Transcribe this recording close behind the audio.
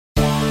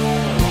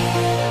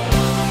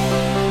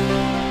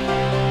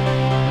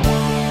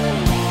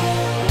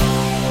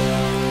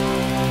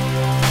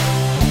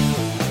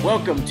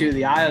Welcome to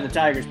the Eye of the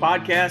Tigers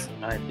podcast.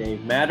 I'm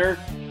Dave Matter,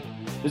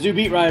 the Zoo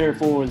beat writer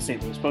for the St.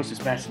 Louis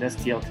Post-Dispatch and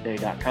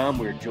STLtoday.com.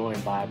 We're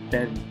joined by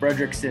Ben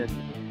Frederickson,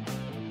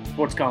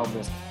 sports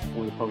columnist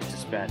for the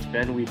Post-Dispatch.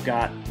 Ben, we've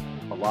got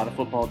a lot of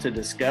football to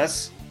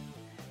discuss.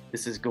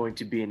 This is going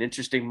to be an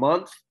interesting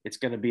month. It's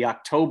going to be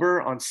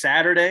October on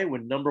Saturday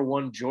when number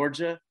one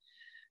Georgia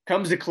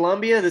comes to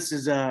Columbia. This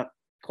is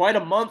quite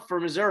a month for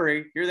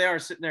Missouri. Here they are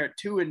sitting there at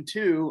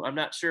 2-2. I'm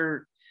not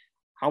sure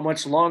how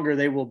much longer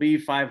they will be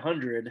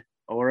 500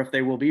 or if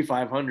they will be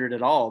 500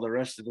 at all the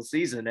rest of the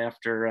season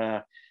after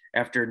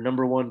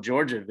number one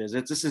Georgia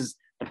visits. This is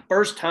the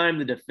first time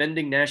the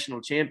defending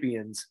national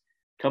champions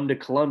come to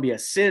Columbia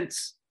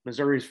since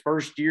Missouri's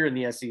first year in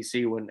the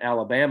SEC, when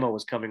Alabama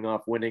was coming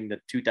off winning the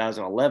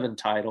 2011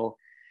 title.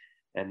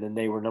 And then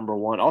they were number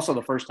one. Also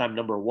the first time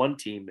number one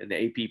team in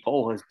the AP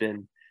poll has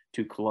been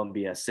to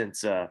Columbia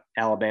since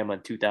Alabama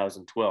in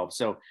 2012.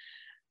 So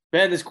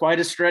Ben, is quite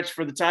a stretch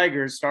for the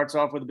Tigers. Starts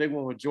off with a big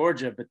one with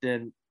Georgia, but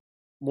then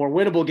more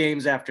winnable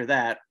games after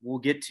that we'll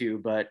get to.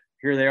 But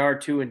here they are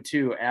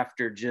 2-2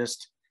 after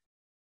just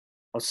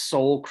a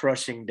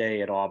soul-crushing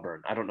day at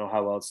Auburn. I don't know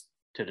how else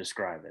to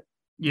describe it.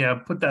 Yeah,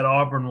 put that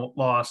Auburn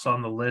loss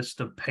on the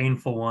list of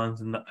painful ones.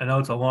 And I know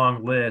it's a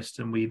long list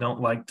and we don't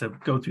like to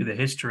go through the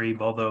history,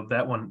 although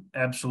that one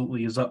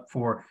absolutely is up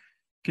for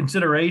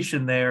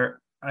consideration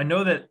there. I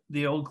know that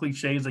the old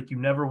cliche is like you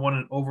never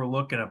want to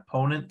overlook an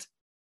opponent.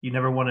 You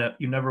never want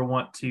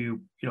to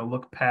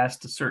look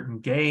past a certain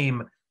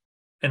game.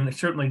 And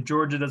certainly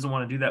Georgia doesn't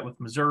want to do that with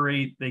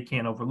Missouri. They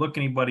can't overlook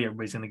anybody.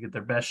 Everybody's going to get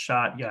their best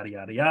shot, yada,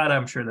 yada, yada.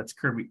 I'm sure that's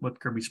what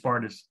Kirby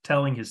Smart is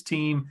telling his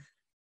team.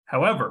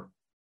 However,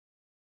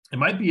 it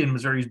might be in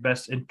Missouri's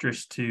best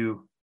interest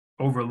to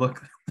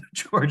overlook the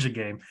Georgia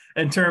game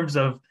in terms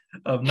of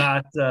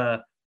not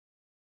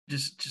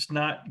just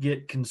not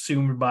get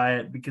consumed by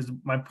it, because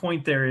my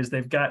point there is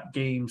they've got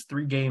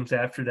three games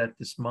after that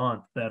this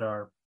month that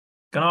are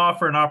going to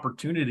offer an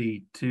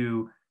opportunity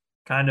to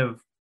kind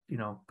of,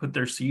 put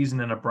their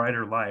season in a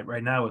brighter light.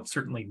 Right now, it's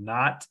certainly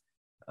not.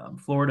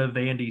 Florida,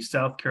 Vandy,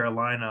 South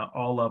Carolina,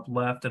 all up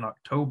left in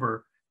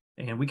October.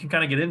 And we can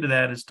kind of get into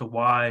that as to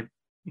why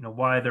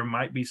there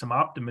might be some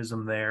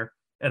optimism there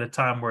at a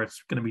time where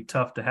it's going to be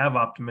tough to have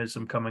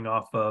optimism coming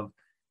off of,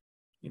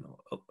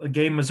 a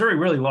game Missouri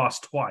really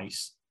lost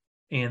twice,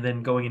 and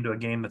then going into a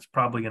game that's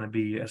probably going to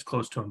be as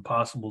close to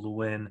impossible to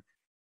win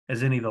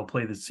as any they'll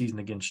play this season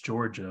against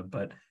Georgia.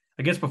 But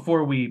I guess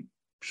before we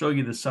show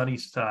you the sunny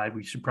side,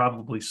 we should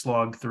probably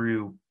slog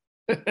through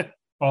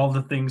all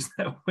the things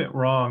that went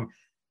wrong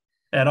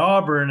at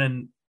Auburn.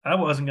 And I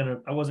wasn't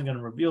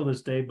gonna reveal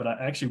this, Dave, but I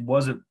actually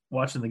wasn't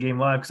watching the game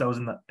live because I was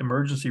in the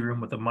emergency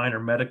room with a minor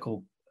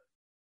medical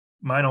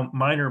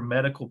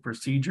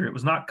procedure. It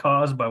was not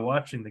caused by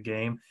watching the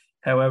game.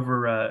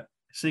 However,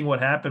 seeing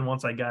what happened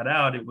once I got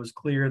out, it was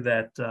clear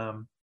that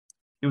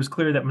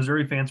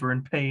Missouri fans were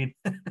in pain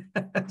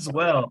as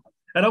well.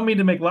 I don't mean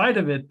to make light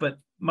of it, but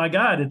my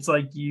God, it's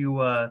like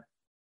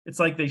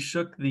they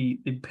shook the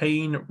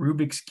pain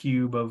Rubik's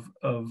Cube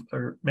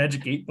or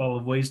Magic 8-Ball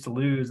of ways to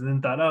lose, and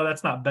then thought, oh,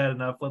 that's not bad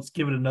enough. Let's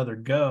give it another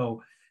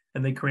go.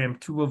 And they crammed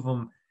two of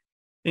them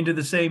into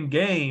the same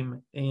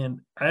game.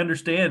 And I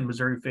understand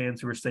Missouri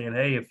fans who are saying,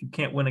 hey, if you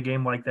can't win a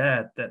game like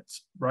that,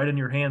 that's right in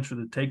your hands for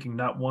the taking,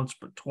 not once,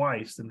 but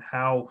twice. And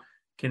how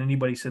can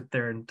anybody sit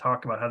there and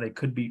talk about how they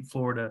could beat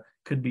Florida,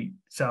 could beat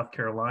South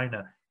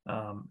Carolina?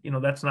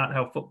 That's not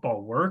how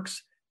football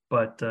works,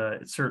 but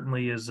it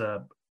certainly is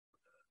a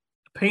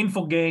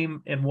painful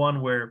game, and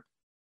one where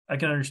I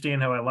can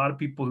understand how a lot of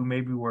people who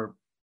maybe were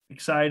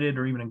excited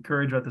or even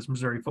encouraged about this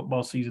Missouri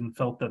football season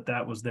felt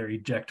that was their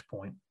eject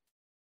point.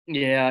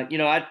 Yeah,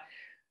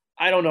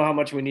 I don't know how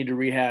much we need to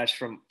rehash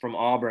from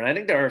Auburn. I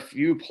think there are a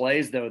few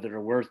plays, though, that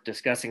are worth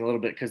discussing a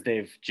little bit because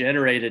they've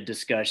generated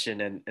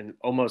discussion and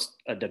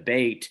almost a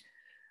debate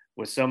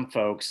with some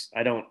folks.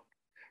 I don't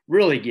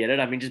really get it.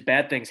 I mean, just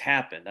bad things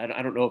happen.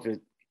 I don't know if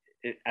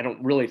I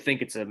don't really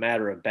think it's a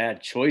matter of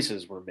bad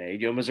choices were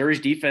made.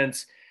 Missouri's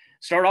defense,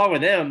 start off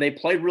with them. They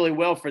played really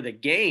well for the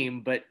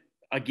game, but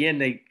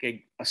again,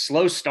 a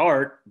slow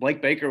start.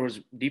 Blake Baker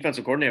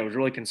defensive coordinator, was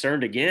really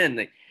concerned again.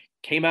 They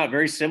came out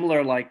very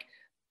similar like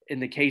in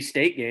the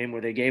K-State game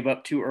where they gave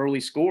up two early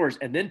scores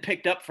and then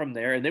picked up from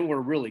there and then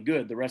were really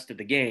good the rest of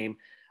the game.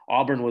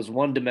 Auburn was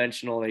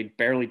one-dimensional. They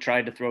barely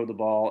tried to throw the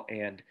ball,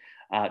 and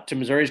to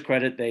Missouri's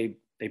credit, they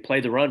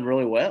played the run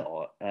really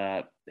well,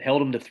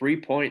 held them to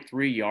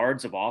 3.3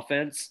 yards of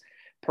offense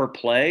per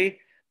play,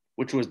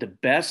 which was the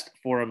best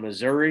for a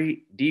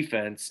Missouri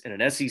defense in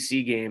an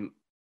SEC game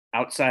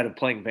outside of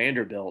playing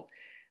Vanderbilt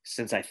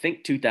since I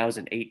think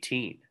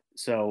 2018.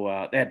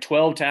 So they had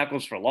 12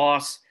 tackles for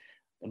loss,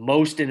 the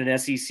most in an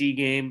SEC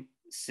game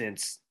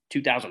since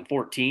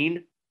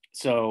 2014.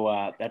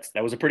 So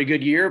that was a pretty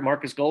good year.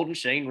 Marcus Golden,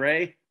 Shane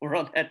Ray were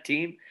on that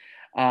team.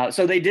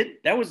 So they did.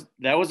 That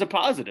was a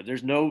positive.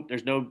 There's no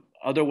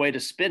other way to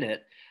spin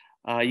it.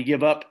 You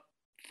give up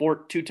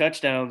 2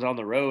 touchdowns on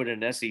the road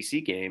in an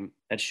SEC game,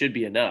 that should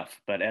be enough.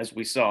 But as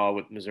we saw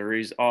with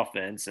Missouri's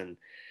offense and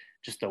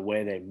just the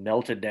way they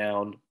melted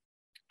down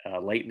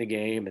late in the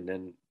game, and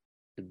then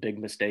the big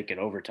mistake in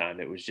overtime.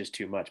 It was just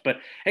too much. But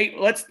hey,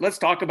 let's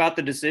talk about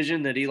the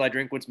decision that Eli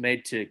Drinkwitz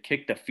made to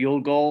kick the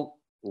field goal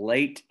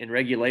late in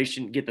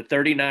regulation, get the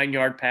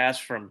 39-yard pass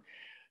from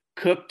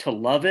Cook to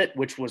Lovett,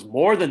 which was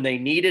more than they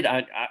needed.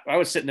 I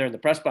was sitting there in the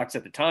press box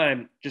at the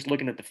time, just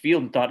looking at the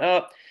field and thought,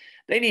 oh,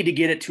 they need to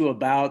get it to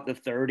about the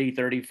 30,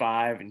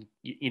 35. And,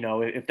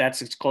 if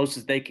that's as close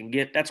as they can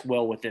get, that's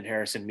well within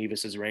Harrison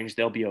Mevis's range.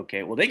 They'll be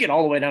okay. Well, they get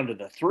all the way down to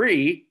the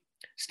 3,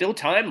 still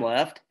time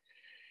left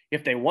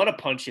if they want to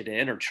punch it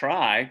in or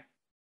try.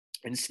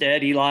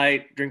 Instead, Eli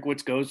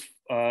Drinkwitz goes,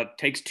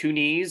 takes 2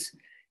 knees,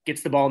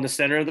 gets the ball in the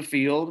center of the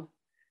field,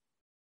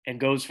 and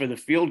goes for the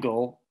field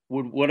goal.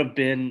 Would have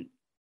been,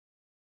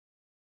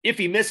 if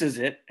he misses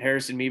it,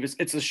 Harrison Mevis,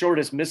 it's the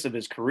shortest miss of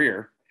his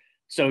career.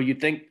 So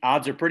you'd think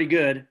odds are pretty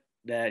good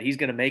that he's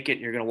going to make it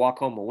and you're going to walk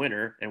home a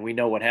winner, and we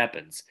know what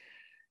happens.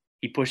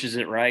 He pushes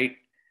it right,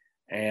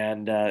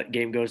 and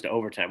game goes to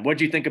overtime. What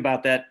do you think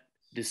about that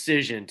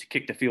decision to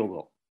kick the field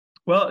goal?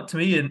 Well, to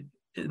me, in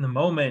the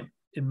moment,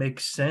 it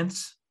makes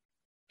sense.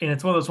 And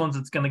it's one of those ones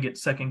that's going to get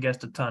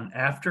second-guessed a ton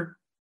after.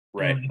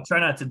 Right. And you try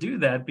not to do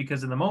that,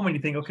 because in the moment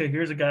you think, okay,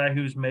 here's a guy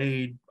who's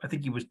made, I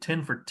think he was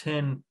 10 for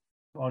 10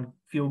 on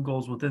field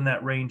goals within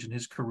that range in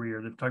his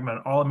career. They're talking about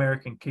an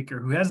All-American kicker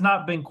who has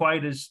not been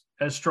quite as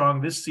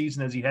strong this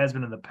season as he has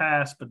been in the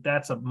past, but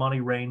that's a money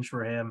range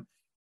for him.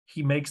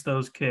 He makes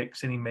those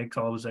kicks and he makes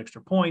all those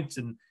extra points,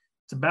 and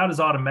it's about as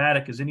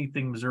automatic as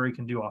anything Missouri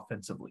can do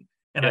offensively.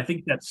 And I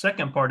think that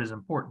second part is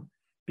important,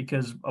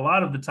 because a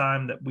lot of the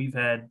time that we've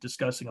had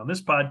discussing on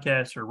this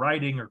podcast or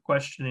writing or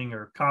questioning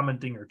or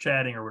commenting or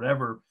chatting or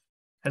whatever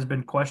has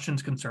been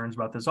questions, concerns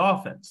about this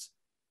offense.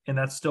 And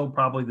that's still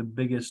probably the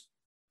biggest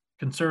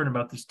concern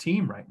about this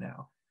team right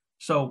now.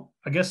 So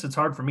I guess it's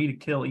hard for me to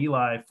kill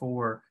Eli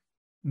for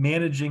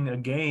managing a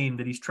game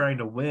that he's trying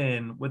to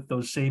win with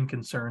those same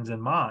concerns in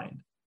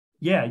mind.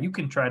 Yeah, you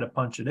can try to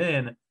punch it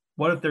in.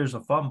 What if there's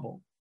a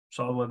fumble?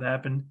 Saw what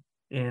happened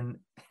in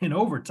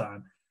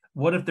overtime.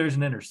 What if there's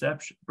an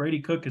interception? Brady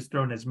Cook has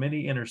thrown as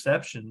many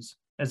interceptions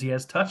as he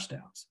has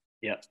touchdowns.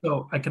 Yeah.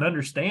 So I can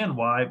understand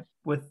why,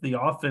 with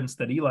the offense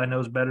that Eli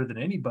knows better than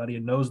anybody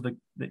and knows the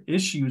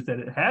issues that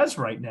it has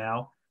right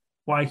now,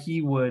 why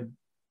he would,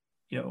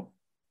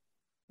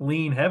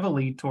 lean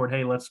heavily toward,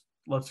 hey, let's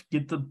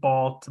get the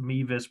ball to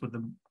Mevis with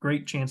a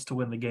great chance to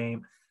win the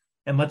game.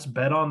 And let's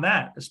bet on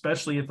that,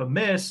 especially if a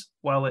miss,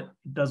 while it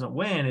doesn't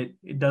win,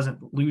 it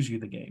doesn't lose you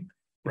the game.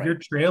 If you're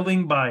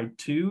trailing by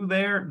 2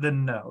 there,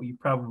 then no, you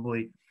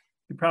probably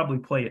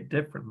play it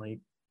differently.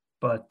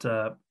 But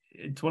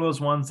it's one of those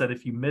ones that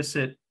if you miss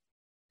it,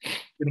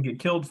 you're going to get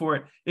killed for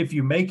it. If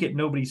you make it,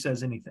 nobody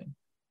says anything,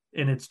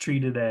 and it's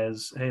treated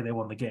as, hey, they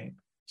won the game.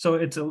 So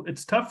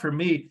it's tough for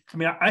me. I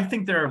mean, I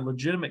think there are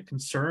legitimate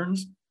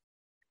concerns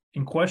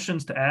and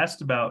questions to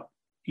ask about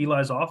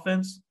Eli's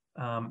offense.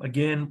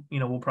 Again,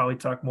 we'll probably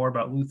talk more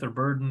about Luther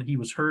Burden. He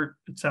was hurt,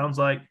 it sounds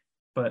like,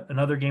 but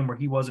another game where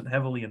he wasn't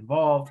heavily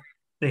involved.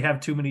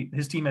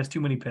 His team has too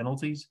many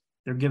penalties.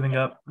 They're giving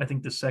up, I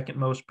think, the second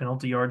most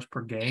penalty yards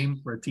per game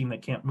for a team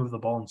that can't move the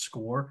ball and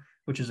score,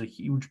 which is a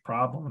huge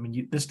problem. I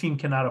mean, this team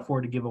cannot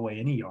afford to give away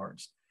any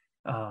yards.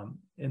 And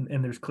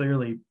there's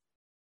clearly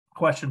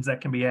questions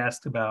that can be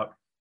asked about,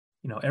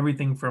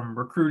 everything from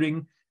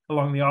recruiting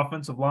along the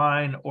offensive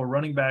line or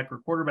running back or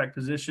quarterback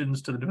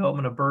positions to the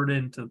development of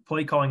Burden to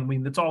play calling. I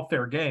mean, that's all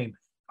fair game.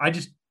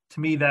 To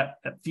me, that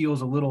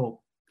feels a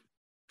little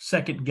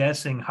second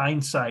guessing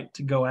hindsight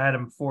to go at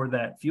him for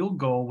that field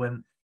goal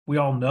when we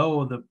all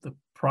know the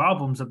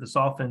problems that this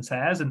offense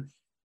has. And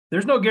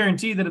there's no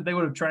guarantee that if they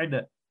would have tried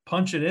to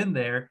punch it in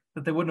there,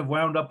 that they wouldn't have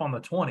wound up on the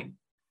 20.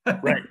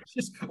 Right.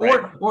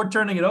 Or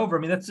turning it over.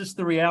 I mean, that's just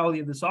the reality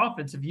of this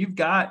offense. If you've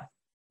got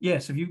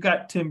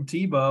Tim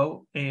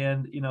Tebow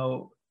and,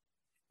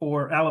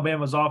 or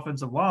Alabama's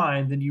offensive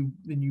line, then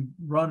you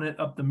run it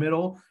up the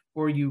middle,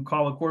 or you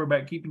call a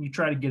quarterback keep and you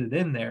try to get it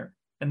in there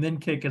and then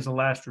kick as a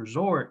last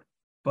resort.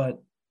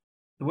 But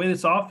the way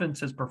this offense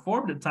has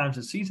performed at times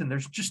this season,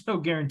 there's just no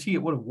guarantee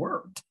it would have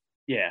worked.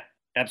 Yeah,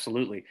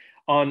 absolutely.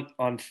 On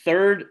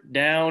 3rd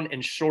down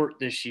and short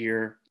this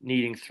year,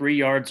 needing 3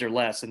 yards or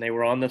less, and they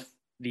were on the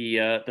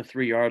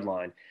 3-yard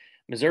line,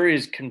 Missouri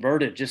has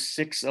converted just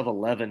 6 of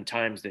 11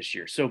 times this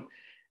year. So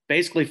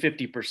basically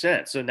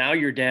 50%. So now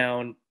you're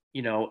down,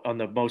 on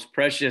the most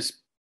precious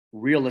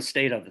real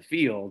estate of the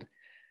field.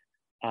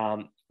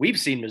 We've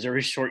seen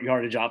Missouri's short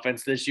yardage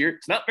offense this year.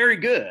 It's not very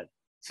good.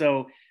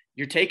 So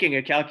you're taking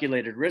a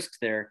calculated risk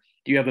there.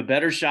 Do you have a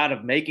better shot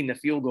of making the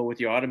field goal with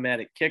your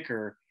automatic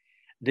kicker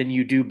than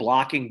you do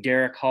blocking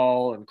Derek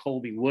Hall and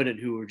Colby Wooden,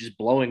 who are just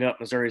blowing up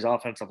Missouri's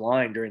offensive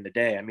line during the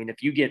day? I mean,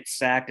 if you get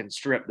sacked and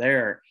stripped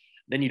there,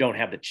 then you don't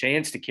have the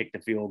chance to kick the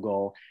field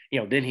goal.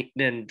 Then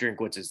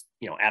Drinkwitz is,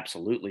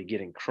 absolutely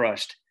getting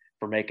crushed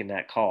for making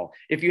that call.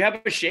 If you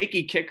have a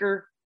shaky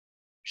kicker,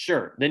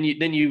 sure, then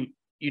you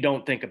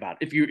don't think about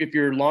it. If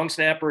your long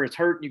snapper is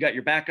hurt, you got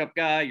your backup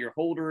guy, your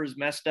holder is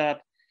messed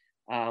up,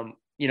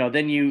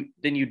 then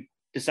you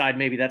decide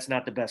maybe that's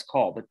not the best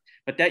call.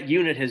 But that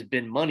unit has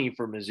been money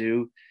for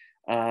Mizzou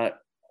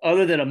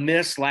other than a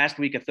miss last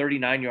week, a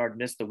 39-yard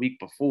miss the week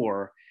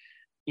before,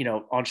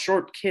 on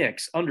short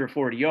kicks under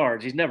 40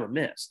 yards, he's never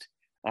missed.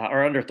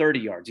 Or under 30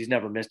 yards, he's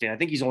never missed it. I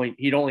think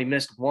he'd only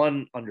missed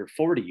one under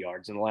 40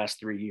 yards in the last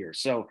 3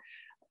 years. So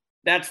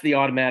that's the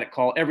automatic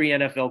call. Every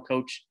NFL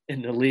coach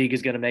in the league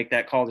is going to make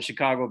that call. The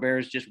Chicago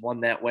Bears just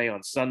won that way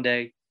on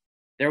Sunday.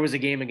 There was a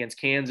game against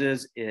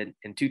Kansas in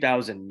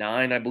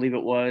 2009, I believe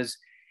it was,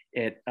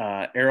 at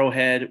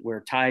Arrowhead, where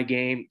tie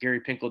game,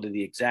 Gary Pinkel did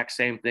the exact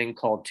same thing,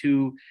 called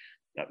two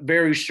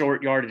very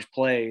short yardage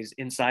plays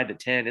inside the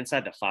 10,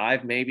 inside the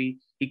 5 maybe.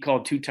 He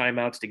called 2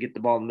 timeouts to get the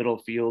ball in the middle of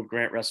the field.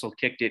 Grant Russell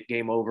kicked it,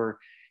 game over,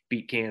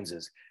 beat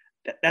Kansas.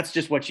 That's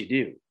just what you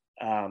do.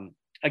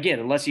 Again,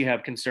 unless you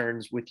have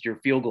concerns with your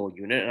field goal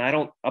unit.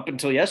 And up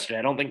until yesterday,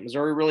 I don't think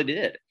Missouri really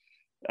did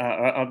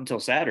up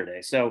until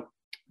Saturday. So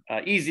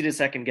easy to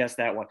second guess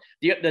that one.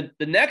 The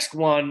next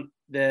one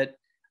that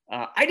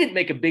I didn't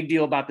make a big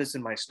deal about this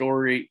in my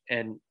story,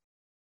 and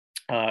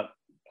I'll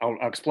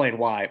explain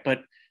why.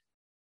 But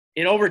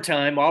in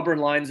overtime, Auburn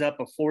lines up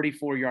a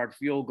 44-yard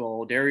field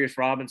goal. Darius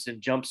Robinson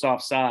jumps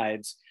off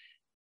sides.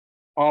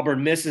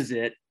 Auburn misses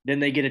it. Then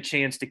they get a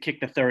chance to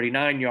kick the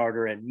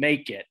 39-yarder and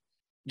make it.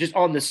 Just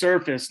on the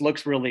surface,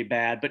 looks really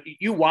bad. But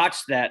you watch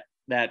that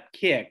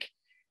kick.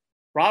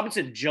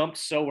 Robinson jumped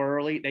so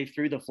early. They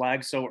threw the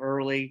flag so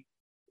early.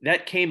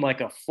 That came like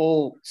a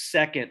full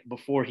second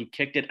before he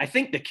kicked it. I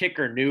think the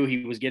kicker knew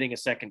he was getting a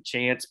second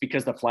chance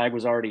because the flag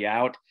was already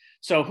out.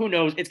 So who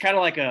knows? It's kind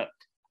of like a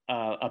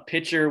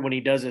pitcher when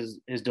he does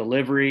his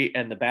delivery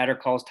and the batter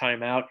calls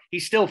timeout. He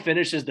still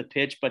finishes the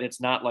pitch, but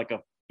it's not like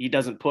he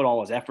doesn't put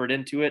all his effort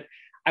into it.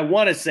 I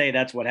want to say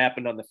that's what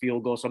happened on the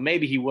field goal. So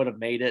maybe he would have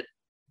made it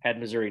had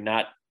Missouri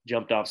not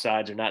jumped off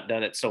sides or not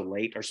done it so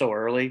late or so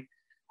early.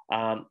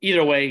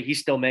 Either way, he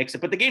still makes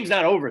it. But the game's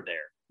not over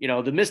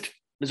there.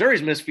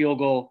 Missouri's missed field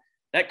goal,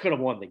 that could have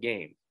won the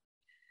game.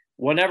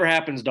 Whatever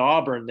happens to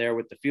Auburn there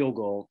with the field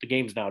goal, the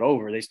game's not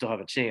over. They still have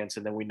a chance.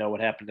 And then we know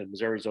what happened in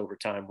Missouri's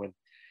overtime when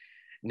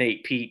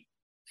Nate Peat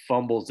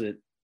fumbles it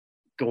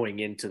going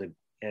into the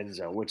end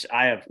zone, which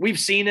we've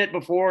seen it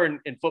before in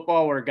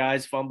football where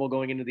guys fumble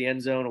going into the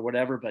end zone or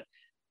whatever, but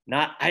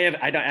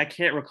I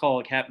can't recall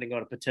it happening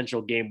on a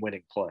potential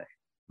game-winning play.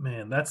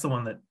 Man, that's the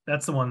one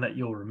that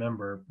you'll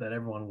remember, that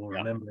everyone will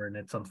remember. And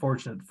it's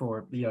unfortunate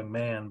for the young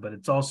man, but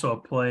it's also a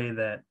play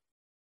that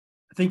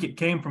I think it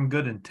came from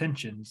good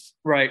intentions.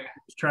 Right.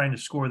 It's trying to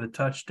score the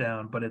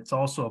touchdown, but it's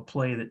also a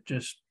play that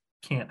just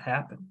can't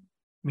happen.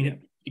 I mean,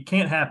 it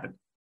can't happen.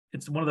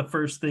 It's one of the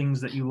first things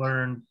that you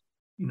learn,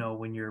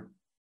 when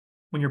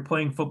you're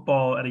playing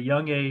football at a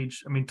young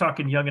age. I mean,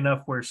 talking young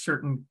enough where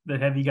the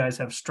heavy guys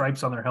have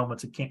stripes on their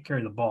helmets and can't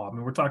carry the ball. I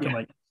mean, we're talking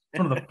like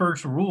one of the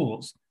first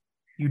rules.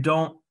 You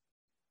don't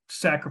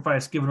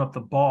sacrifice giving up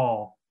the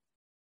ball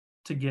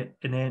to get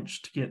an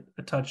inch, to get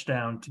a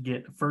touchdown, to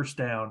get a first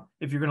down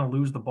if you're going to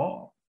lose the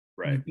ball.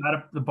 Right.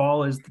 The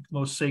ball is the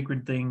most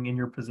sacred thing in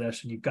your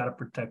possession. You've got to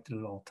protect it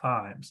at all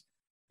times.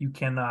 You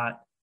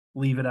cannot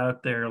leave it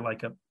out there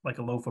like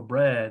a loaf of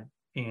bread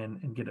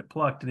and get it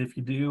plucked. And if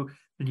you do,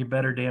 then you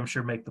better damn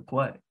sure make the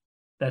play.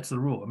 That's the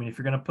rule. I mean, if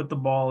you're going to put the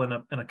ball in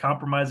a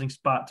compromising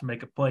spot to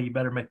make a play, you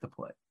better make the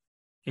play.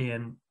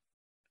 And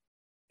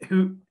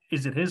who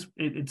is it?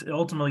 It's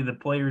ultimately the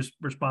player's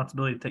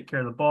responsibility to take care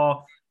of the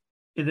ball.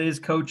 It is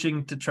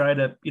coaching to try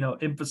to,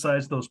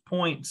 emphasize those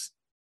points.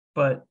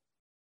 But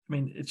I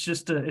mean, it's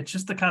just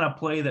the kind of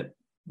play that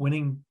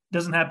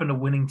doesn't happen to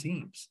winning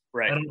teams.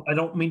 Right. I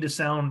don't mean to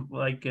sound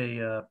like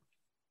a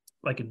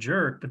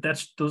jerk, but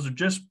those are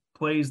just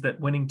plays that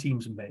winning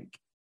teams make.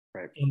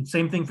 Right. And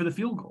same thing for the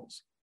field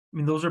goals. I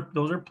mean, those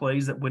are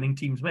plays that winning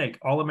teams make.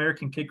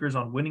 All-American kickers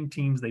on winning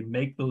teams, they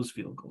make those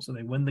field goals and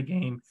they win the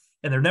game.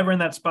 And they're never in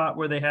that spot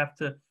where they have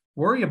to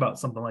worry about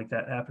something like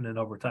that happening in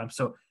overtime.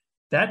 So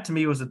that to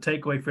me was a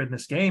takeaway for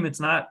this game. It's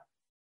not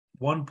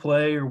one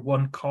play or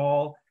one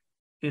call.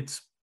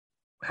 It's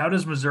how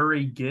does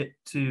Missouri get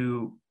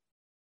to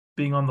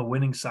being on the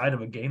winning side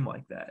of a game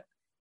like that?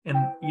 And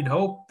you'd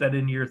hope that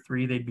in year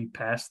 3 they'd be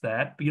past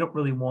that, but you don't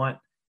really want,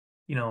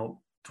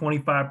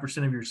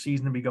 25% of your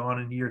season to be gone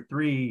in year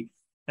 3.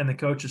 And the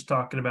coach is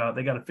talking about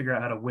they got to figure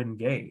out how to win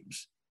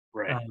games.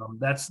 Right.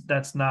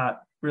 That's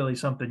not really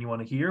something you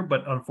want to hear,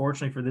 but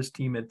unfortunately for this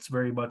team, it's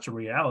very much a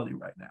reality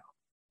right now.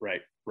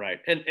 Right.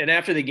 And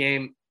after the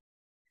game,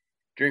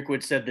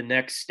 Drinkwood said the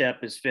next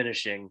step is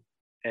finishing.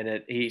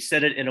 And he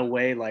said it in a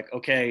way like,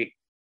 okay,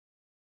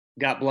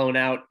 got blown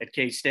out at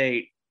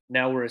K-State.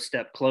 Now we're a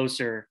step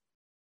closer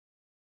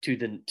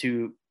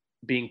to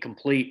being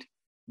complete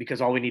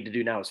because all we need to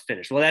do now is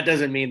finish. Well, that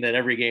doesn't mean that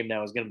every game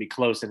now is going to be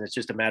close and it's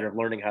just a matter of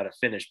learning how to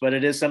finish, but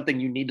it is something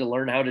you need to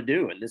learn how to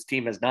do. And this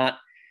team has not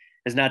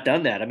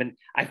done that. I mean,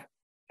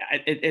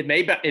 it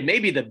may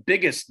be the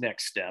biggest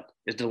next step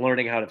is to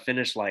learning how to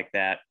finish like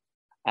that.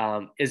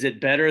 Is it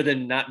better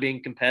than not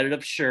being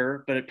competitive?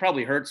 Sure, but it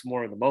probably hurts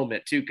more in the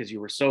moment too because you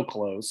were so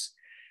close.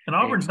 And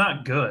Auburn's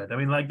not good. I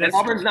mean,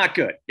 Auburn's not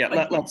good. Yeah,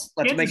 like, let's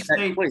make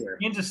that clear.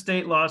 Kansas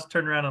State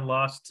turned around and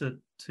lost to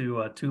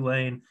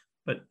Tulane,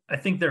 but I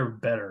think they're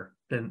better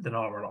than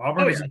Auburn.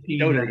 Auburn is a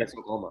team. Against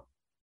Oklahoma.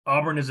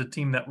 Auburn is a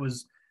team that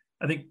was,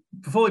 I think,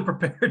 fully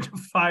prepared to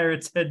fire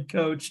its head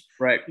coach.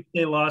 Right.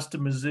 They lost to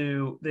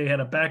Mizzou. They had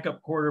a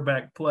backup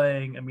quarterback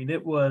playing. I mean,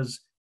 it was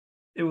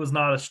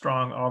not a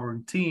strong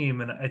Auburn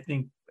team, and I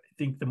think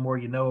the more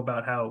you know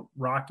about how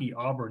rocky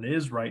Auburn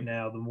is right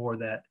now, the more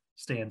that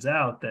stands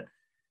out. That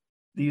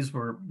these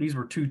were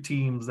two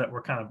teams that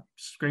were kind of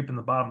scraping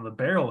the bottom of the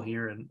barrel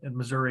here, and Mm-hmm.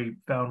 Missouri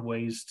found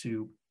ways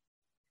to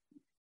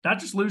not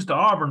just lose to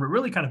Auburn, but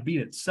really kind of beat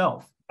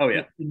itself. Oh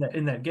yeah,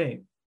 in that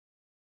game.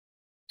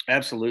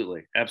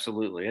 absolutely,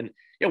 absolutely, and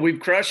we've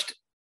crushed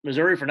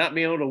Missouri for not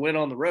being able to win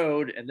on the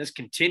road, and this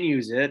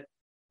continues it.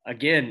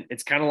 Again,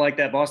 it's kind of like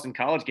that Boston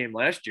College game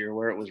last year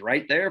where it was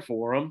right there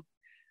for them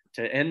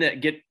to end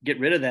that, get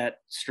rid of that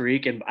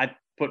streak. And I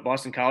put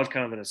Boston College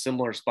kind of in a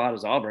similar spot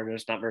as Auburn.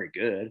 It's not very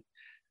good.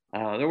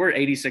 There were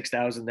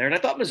 86,000 there, and I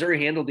thought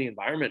Missouri handled the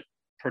environment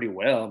pretty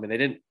well. I mean,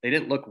 they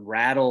didn't look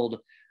rattled.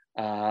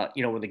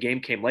 When the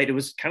game came late, it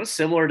was kind of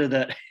similar to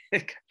the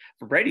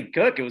for Brady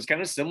Cook. It was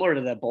kind of similar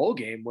to that bowl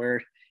game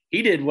where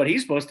he did what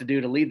he's supposed to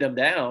do to lead them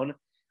down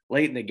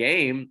late in the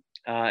game.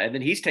 And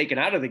then he's taken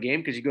out of the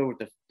game because you go with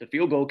the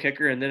field goal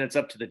kicker, and then it's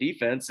up to the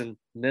defense, and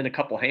then a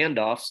couple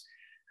handoffs.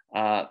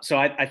 So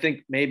I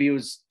think maybe it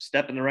was a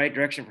step in the right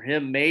direction for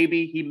him.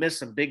 Maybe he missed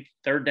some big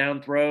third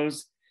down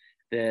throws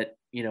that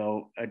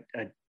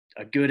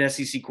a good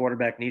SEC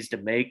quarterback needs to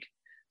make.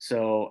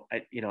 So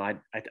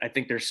I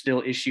think there's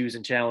still issues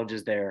and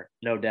challenges there,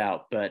 no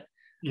doubt. But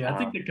yeah, I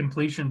think the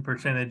completion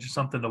percentage is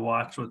something to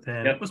watch with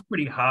him. Yep. It was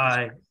pretty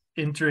high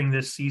entering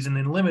this season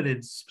in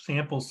limited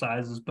sample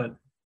sizes, but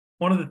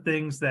one of the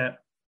things that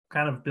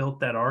kind of built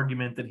that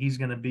argument that he's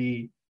going to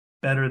be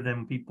better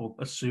than people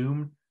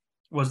assumed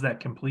was that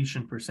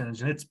completion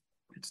percentage, and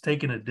it's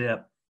taken a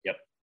dip. Yep.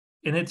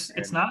 And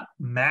it's not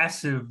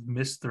massive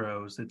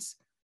misthrows. It's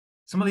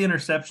some of the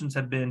interceptions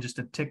have been just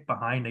a tick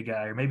behind a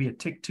guy, or maybe a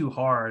tick too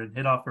hard and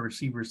hit off a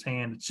receiver's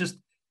hand.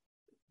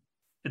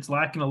 It's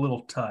lacking a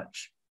little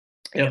touch.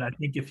 Yep. And I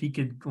think if he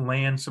could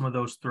land some of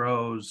those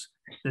throws,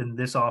 then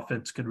this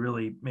offense could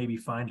really maybe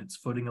find its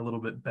footing a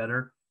little bit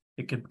better.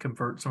 It could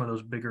convert some of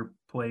those bigger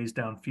plays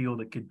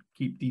downfield. It could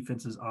keep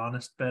defenses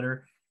honest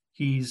better.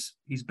 He's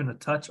been a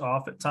touch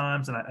off at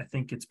times, and I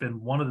think it's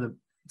been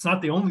it's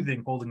not the only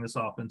thing holding this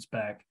offense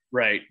back.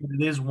 Right.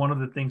 It is one of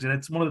the things, and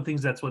it's one of the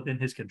things that's within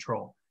his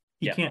control.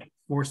 He can't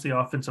force the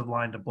offensive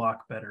line to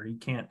block better. He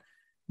can't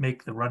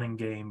make the running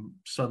game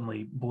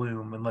suddenly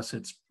bloom unless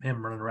it's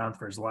him running around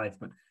for his life.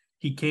 But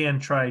he can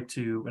try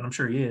to, and I'm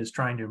sure he is,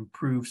 trying to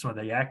improve some of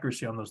the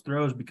accuracy on those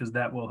throws, because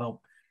that will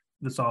help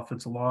this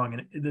offense along.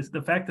 And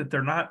the fact that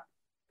they're not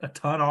a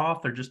ton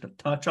off, they're just a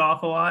touch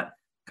off a lot,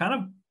 kind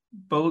of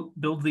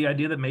builds the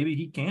idea that maybe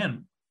he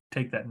can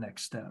take that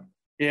next step.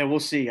 Yeah,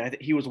 we'll see.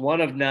 He was 1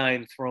 of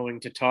 9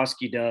 throwing to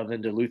Toski Dove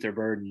and to Luther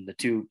Burden, the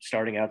two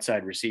starting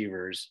outside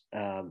receivers.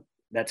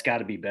 That's got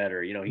to be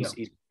better.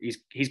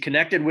 He's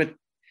connected with,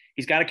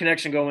 he's got a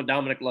connection going with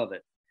Dominic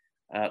Lovett.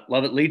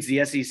 Lovett leads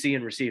the SEC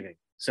in receiving,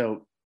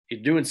 so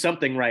he's doing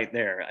something right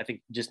there. I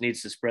think just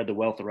needs to spread the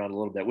wealth around a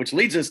little bit, which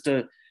leads us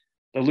to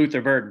the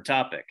Luther Burden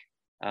topic.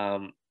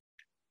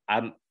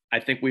 I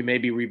think we may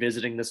be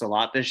revisiting this a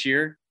lot this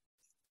year.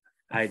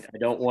 I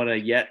don't want to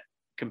yet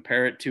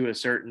compare it to a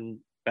certain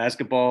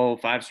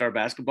five-star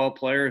basketball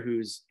player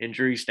whose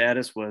injury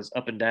status was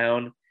up and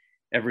down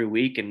every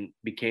week and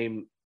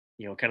became,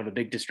 kind of a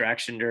big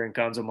distraction during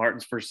Cuonzo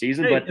Martin's first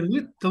season. But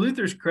to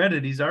Luther's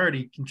credit, he's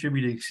already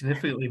contributed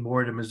significantly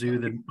more to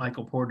Mizzou than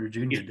Michael Porter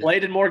Jr. He's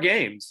played in more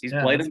games. He's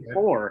played in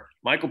 4.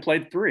 Michael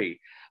played 3.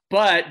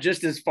 But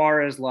just as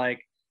far as like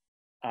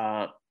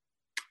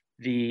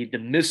the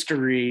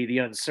mystery, the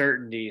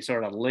uncertainty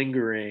sort of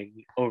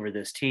lingering over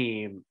this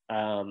team,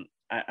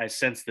 I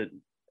sense that,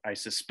 I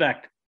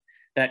suspect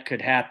that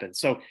could happen.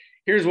 So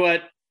here's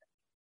what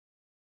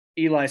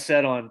Eli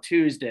said on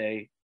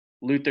Tuesday.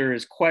 Luther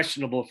is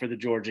questionable for the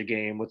Georgia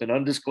game with an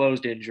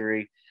undisclosed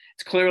injury.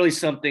 It's clearly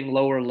something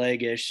lower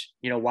leg-ish,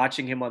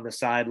 watching him on the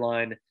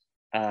sideline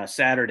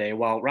Saturday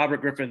while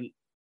Robert Griffin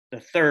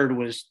III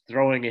was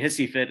throwing a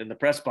hissy fit in the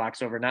press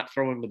box over not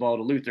throwing the ball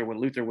to Luther when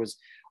Luther was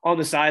on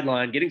the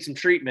sideline getting some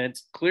treatment,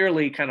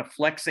 clearly kind of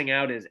flexing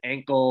out his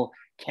ankle,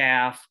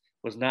 calf,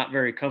 was not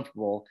very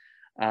comfortable.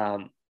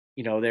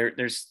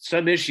 There's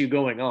some issue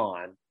going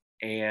on,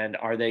 and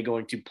are they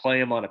going to play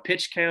him on a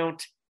pitch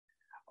count?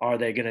 Are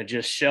they going to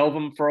just shelve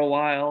him for a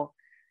while?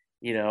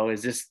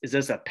 Is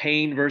this a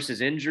pain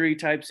versus injury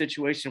type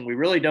situation? We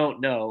really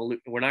don't know.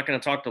 We're not going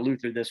to talk to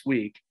Luther this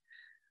week.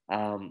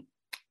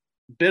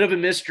 Bit of a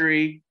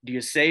mystery. Do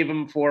you save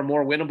him for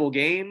more winnable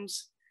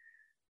games?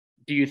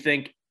 Do you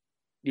think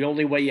the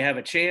only way you have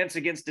a chance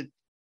against a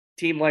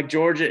team like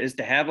Georgia is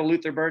to have a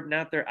Luther Burden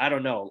out there? I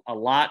don't know. A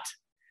lot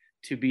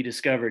to be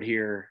discovered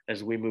here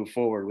as we move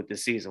forward with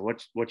this season.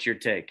 What's your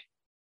take?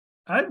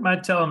 I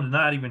might tell him to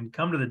not even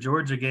come to the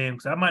Georgia game,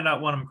 because I might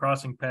not want him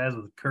crossing paths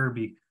with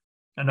Kirby.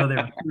 I know they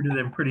recruited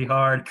him pretty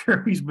hard.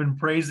 Kirby's been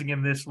praising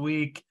him this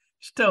week.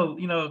 Still,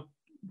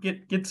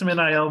 get some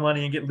NIL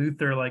money and get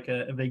Luther like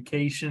a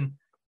vacation.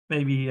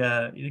 Maybe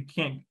you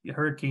can't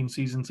hurricane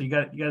season, so you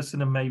got to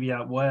send him maybe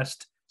out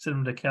west send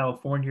him to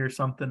California or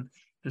something.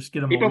 Just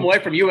get him Keep him away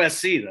from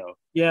USC though.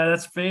 Yeah,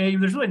 that's fair.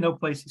 There's really no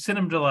place. Send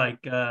him to like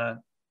I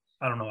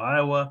don't know,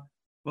 Iowa.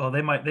 Well,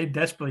 they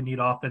desperately need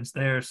offense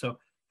there. So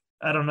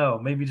I don't know.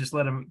 Maybe just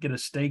let him get a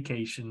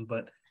staycation.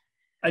 But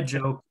I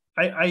joke.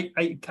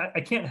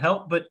 I can't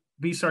help but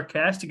be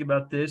sarcastic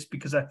about this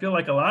because I feel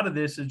like a lot of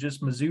this is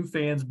just Mizzou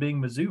fans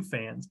being Mizzou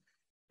fans.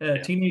 A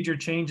teenager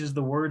changes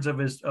the words of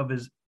his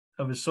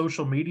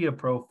social media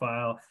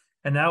profile,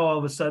 and now all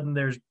of a sudden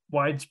there's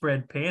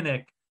widespread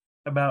panic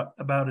about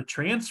a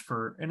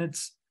transfer, and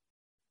it's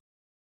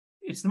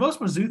the most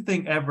Mizzou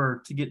thing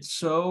ever to get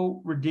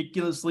so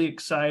ridiculously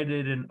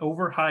excited and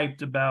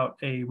overhyped about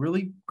a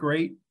really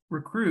great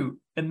recruit,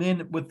 and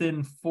then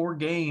within 4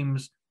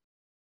 games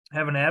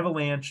have an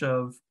avalanche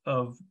of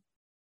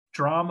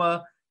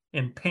drama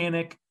and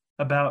panic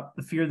about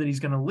the fear that he's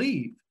going to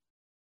leave.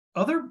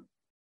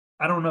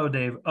 I don't know,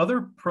 Dave.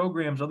 Other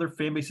programs, other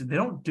fan bases, they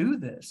don't do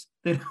this.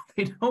 They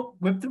don't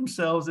whip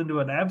themselves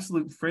into an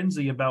absolute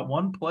frenzy about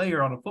one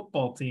player on a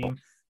football team,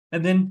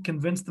 and then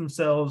convince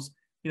themselves,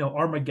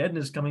 Armageddon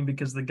is coming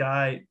because the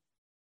guy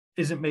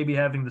isn't maybe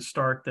having the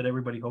start that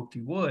everybody hoped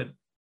he would.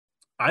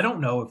 I don't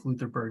know if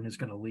Luther Burden is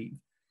going to leave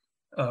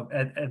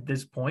at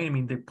this point. I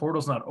mean, the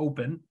portal's not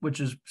open,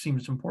 which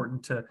seems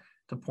important to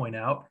point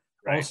out.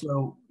 Right.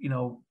 Also,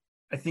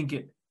 I think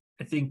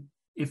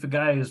if a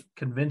guy is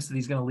convinced that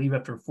he's going to leave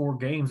after 4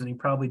 games and he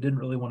probably didn't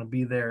really want to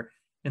be there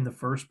in the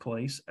first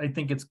place, I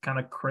think it's kind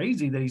of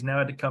crazy that he's now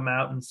had to come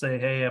out and say,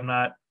 hey, I'm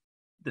not,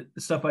 the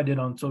stuff I did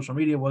on social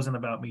media wasn't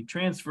about me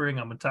transferring.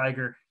 I'm a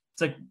Tiger.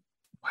 It's like,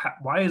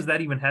 why is that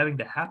even having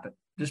to happen?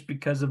 Just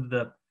because of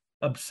the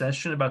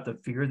obsession about the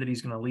fear that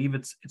he's going to leave?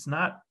 It's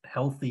not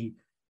healthy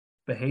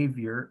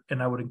behavior.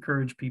 And I would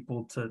encourage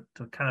people to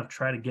kind of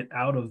try to get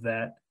out of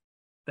that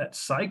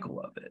cycle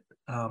of it.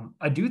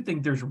 I do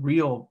think there's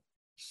real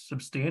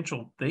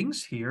substantial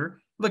things here.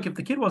 Look, if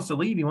the kid wants to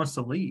leave, he wants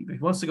to leave. If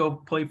he wants to go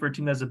play for a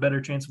team that has a better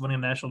chance of winning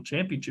a national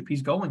championship,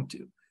 he's going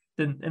to.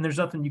 And there's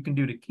nothing you can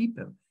do to keep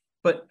him.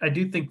 But I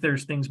do think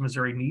there's things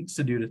Missouri needs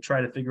to do to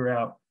try to figure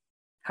out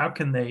how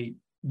can they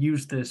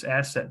use this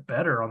asset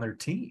better on their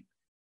team.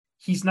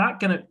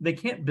 They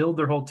can't build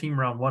their whole team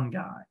around one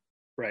guy.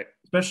 Right.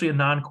 Especially a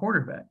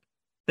non-quarterback.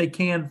 They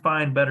can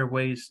find better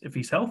ways if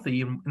he's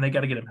healthy, and they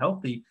got to get him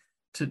healthy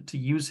to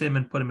use him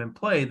and put him in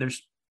play.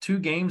 There's 2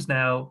 games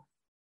now,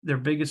 their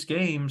biggest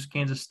games,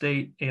 Kansas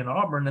State and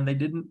Auburn, and they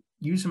didn't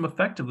use him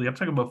effectively. I'm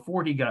talking about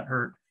before he got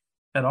hurt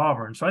at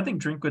Auburn. So I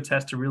think Drinkwitz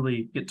has to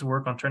really get to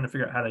work on trying to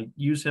figure out how to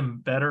use him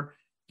better,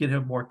 get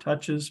him more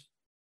touches.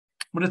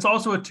 But it's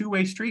also a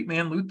 2-way street,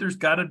 man. Luther's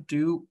got to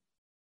do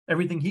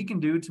everything he can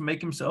do to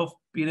make himself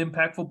be an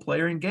impactful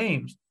player in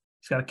games.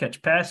 He's got to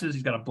catch passes.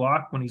 He's got to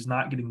block when he's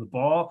not getting the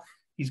ball.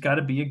 He's got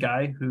to be a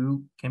guy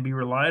who can be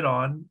relied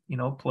on,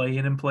 play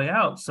in and play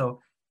out.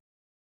 So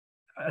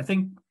I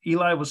think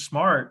Eli was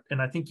smart.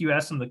 And I think you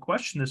asked him the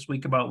question this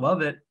week about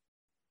Lovett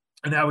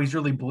and how he's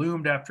really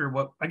bloomed after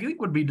what I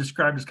think would be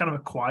described as kind of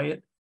a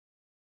quiet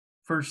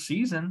first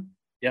season.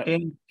 Yeah.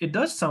 And it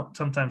does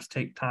sometimes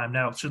take time.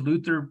 Now, should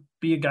Luther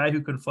be a guy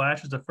who can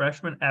flash as a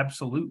freshman?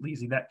 Absolutely.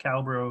 Is he that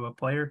caliber of a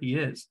player? He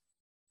is.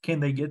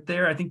 Can they get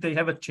there? I think they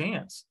have a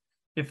chance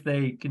if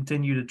they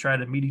continue to try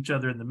to meet each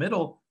other in the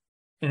middle.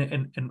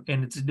 And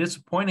it's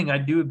disappointing. I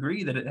do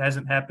agree that it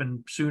hasn't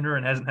happened sooner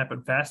and hasn't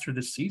happened faster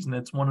this season.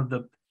 It's one of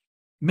the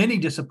many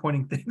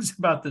disappointing things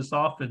about this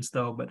offense,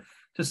 though. But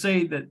to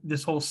say that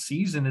this whole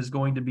season is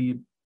going to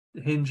be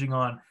hinging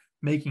on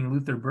making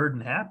Luther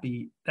Burden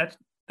happy,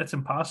 that's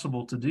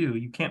impossible to do.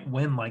 You can't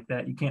win like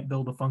that. You can't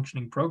build a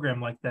functioning program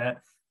like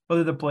that,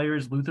 whether the player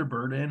is Luther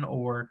Burden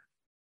or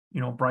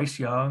Bryce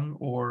Young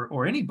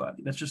or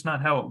anybody. That's just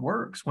not how it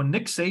works. When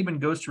Nick Saban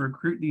goes to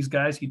recruit these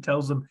guys, he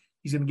tells them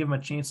he's going to give them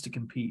a chance to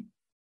compete.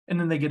 And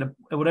then they get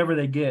whatever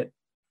they get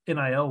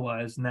NIL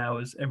wise now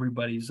is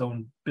everybody's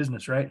own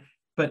business, right?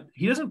 But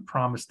he doesn't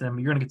promise them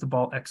you're going to get the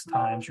ball X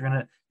times. You're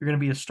going to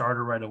be a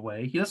starter right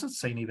away. He doesn't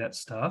say any of that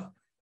stuff.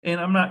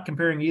 And I'm not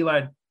comparing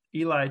Eli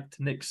to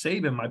Nick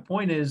Saban. My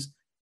point is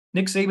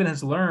Nick Saban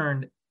has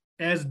learned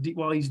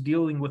while he's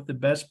dealing with the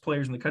best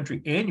players in the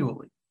country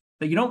annually,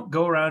 that you don't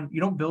go around,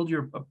 you don't build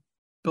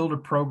a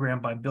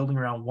program by building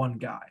around one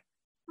guy.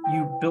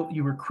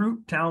 You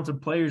recruit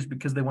talented players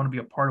because they want to be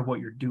a part of what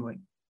you're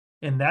doing.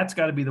 And that's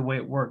got to be the way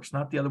it works,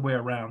 not the other way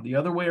around. The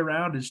other way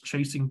around is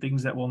chasing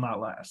things that will not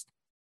last.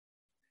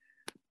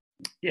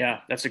 Yeah,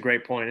 that's a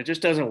great point. It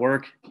just doesn't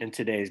work in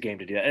today's game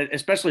to do that,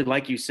 especially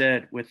like you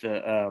said with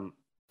the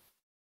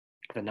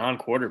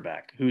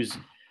non-quarterback whose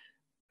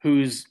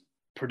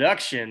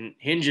production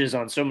hinges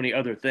on so many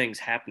other things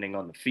happening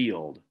on the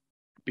field,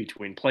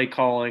 between play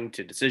calling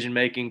to decision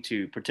making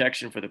to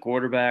protection for the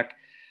quarterback.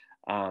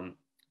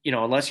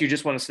 Unless you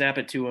just want to snap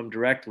it to him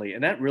directly,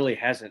 and that really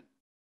hasn't.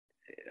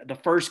 The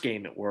first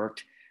game it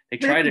worked. They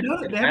haven't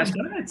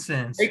done it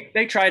since.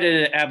 They tried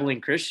it at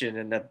Abilene Christian,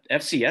 and the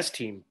FCS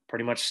team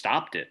pretty much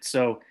stopped it.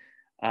 So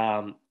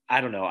I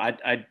don't know.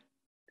 I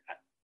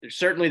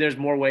certainly there's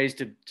more ways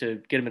to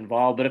get him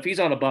involved, but if he's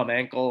on a bum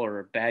ankle or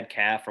a bad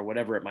calf or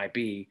whatever it might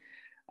be,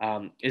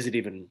 is it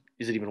even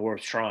is it even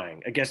worth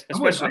trying? I guess, I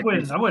wouldn't, especially I wouldn't,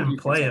 against I wouldn't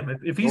play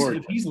defensive him if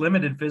Georgia. he's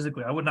limited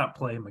physically. I would not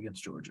play him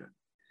against Georgia.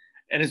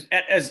 And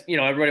as you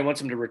know, everybody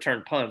wants him to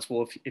return punts.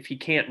 Well, if he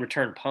can't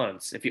return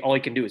punts, if all he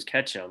can do is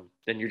catch them,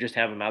 then you're just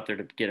having him out there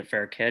to get a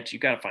fair catch. You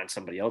got to find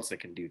somebody else that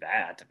can do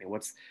that. I mean,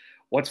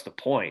 what's the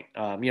point?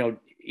 You know,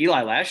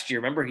 Eli last year,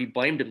 remember he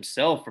blamed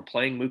himself for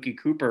playing Mookie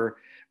Cooper,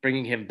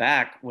 bringing him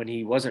back when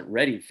he wasn't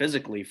ready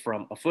physically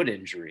from a foot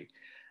injury.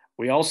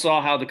 We all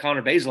saw how the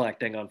Connor Bazelak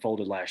thing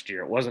unfolded last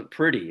year. It wasn't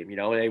pretty. You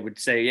know, they would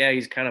say, yeah,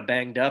 he's kind of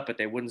banged up, but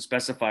they wouldn't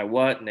specify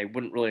what, and they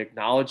wouldn't really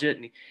acknowledge it.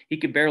 And he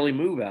could barely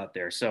move out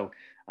there. So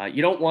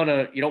you don't want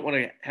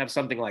to have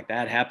something like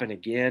that happen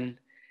again,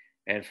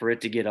 and for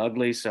it to get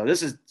ugly. So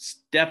this is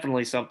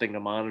definitely something to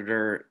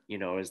monitor. You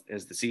know,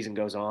 as the season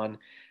goes on.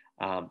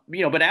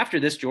 You know, but after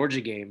this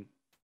Georgia game,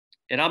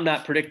 and I'm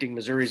not predicting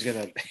Missouri's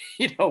going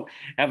to,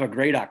 have a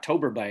great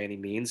October by any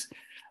means,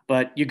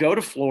 but you go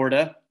to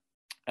Florida.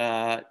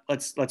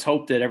 Let's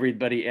hope that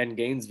everybody in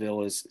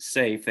Gainesville is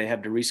safe. They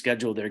have to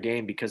reschedule their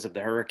game because of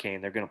the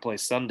hurricane. They're going to play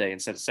Sunday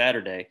instead of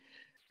Saturday.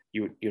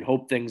 You'd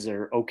hope things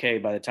are okay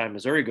by the time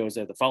Missouri goes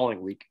there the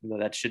following week. You know,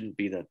 that shouldn't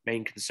be the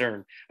main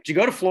concern. But you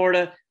go to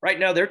Florida right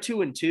now; they're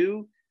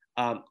 2-2.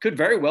 Could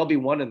very well be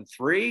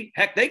 1-3.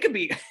 Heck, they could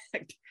be.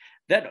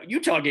 That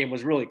Utah game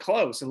was really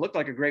close and looked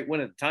like a great win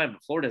at the time,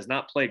 but Florida has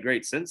not played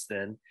great since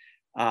then.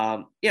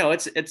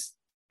 It's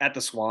at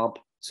the Swamp,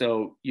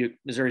 so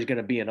Missouri's going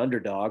to be an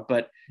underdog,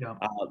 but Yeah.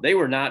 they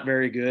were not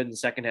very good in the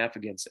second half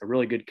against a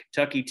really good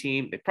Kentucky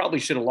team. They probably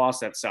should have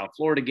lost that South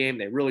Florida game.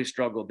 They really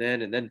struggled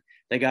then, and then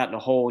they got in a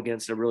hole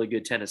against a really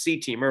good Tennessee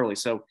team early.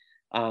 So,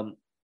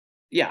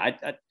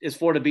 is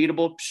Florida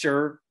beatable?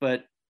 Sure,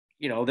 but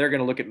they're going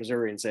to look at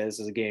Missouri and say this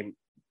is a game,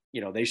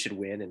 they should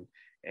win,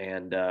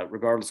 and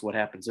regardless of what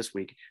happens this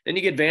week. Then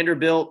you get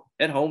Vanderbilt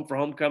at home for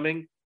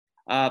homecoming.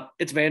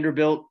 It's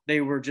Vanderbilt. They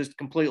were just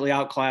completely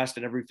outclassed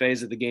in every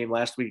phase of the game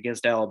last week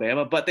against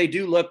Alabama, but they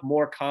do look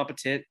more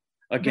competent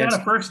against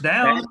a first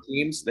down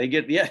teams. They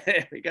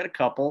got a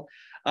couple.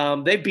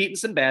 They've beaten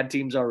some bad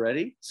teams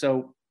already,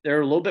 so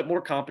they're a little bit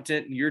more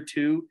competent in year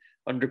two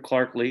under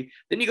Clark Lee.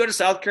 Then you go to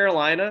South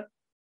Carolina.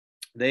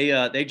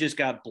 They just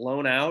got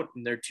blown out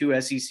in their two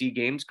SEC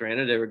games.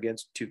 Granted, they were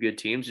against two good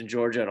teams in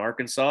Georgia and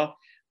Arkansas.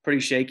 Pretty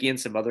shaky in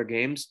some other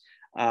games.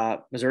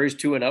 Missouri's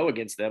 2-0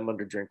 against them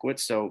under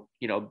Drinkwitz. So,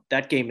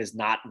 that game is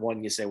not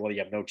one you say, well, you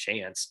have no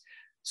chance.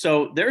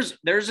 So there's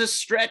a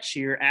stretch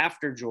here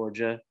after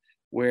Georgia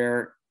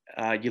where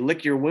you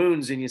lick your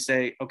wounds and you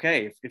say,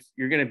 okay, if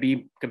you're going to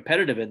be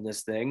competitive in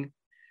this thing,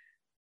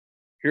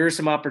 here are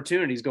some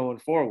opportunities going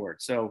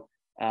forward. So,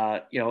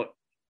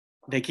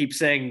 they keep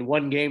saying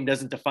one game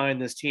doesn't define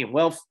this team.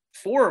 Well,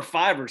 4 or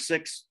 5 or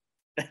 6,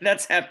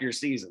 that's half your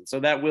season. So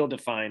that will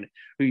define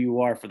who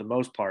you are for the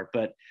most part.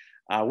 But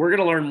we're going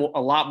to learn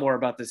a lot more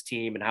about this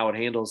team and how it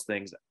handles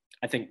things,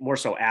 I think, more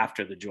so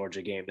after the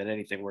Georgia game than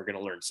anything we're going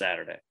to learn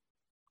Saturday.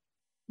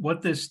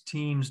 What this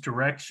team's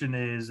direction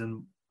is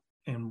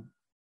and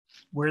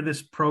where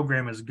this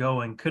program is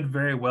going could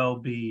very well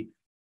be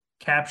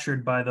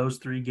captured by those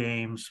 3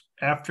 games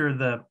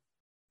after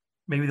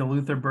maybe the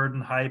Luther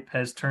Burden hype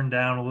has turned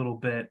down a little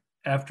bit,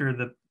 after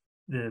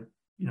the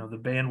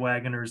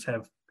bandwagoners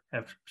have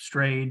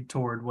strayed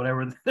toward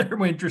whatever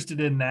they're interested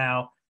in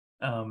now.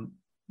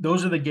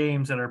 Those are the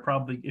games that are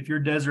probably, if you're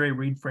Desiree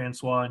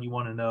Reed-Francois and you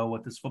want to know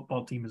what this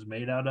football team is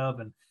made out of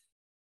and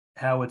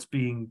how it's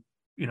being,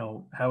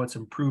 how it's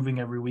improving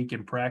every week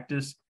in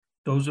practice,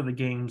 those are the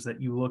games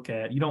that you look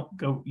at.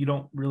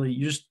 You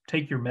just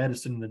take your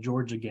medicine in the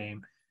Georgia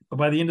game. But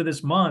by the end of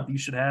this month, you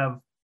should have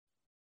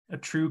a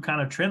true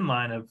kind of trend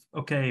line of,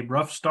 okay,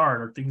 rough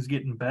start, are things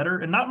getting better?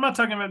 And I'm not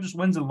talking about just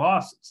wins and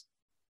losses,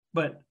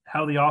 but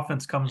how the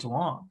offense comes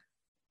along.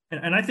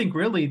 And I think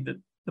really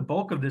the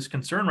bulk of this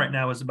concern right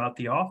now is about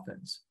the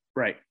offense.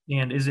 Right.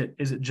 And is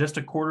it just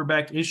a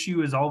quarterback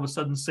issue? Is all of a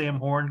sudden Sam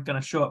Horn going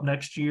to show up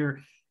next year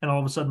and all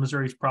of a sudden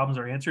Missouri's problems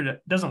are answered?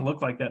 It doesn't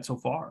look like that so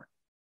far.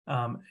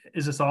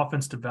 Is this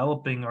offense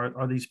developing?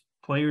 Are these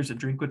players that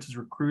Drinkwitz has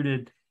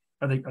recruited,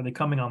 are they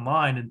coming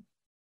online? And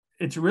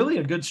it's really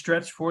a good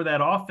stretch for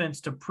that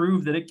offense to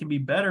prove that it can be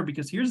better,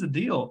 because here's the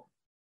deal.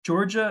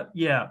 Georgia,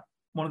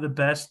 one of the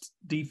best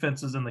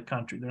defenses in the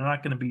country. They're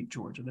not going to beat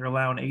Georgia. They're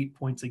allowing 8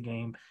 points a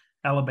game.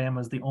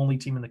 Alabama is the only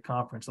team in the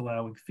conference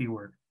allowing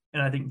fewer.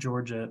 And I think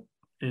Georgia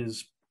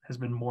has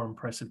been a more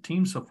impressive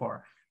team so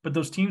far. But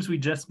those teams we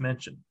just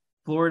mentioned,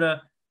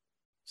 Florida,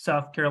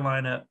 South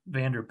Carolina,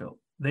 Vanderbilt,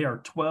 they are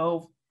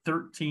 12th,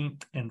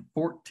 13th, and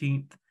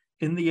 14th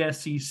in the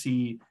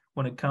SEC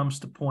when it comes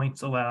to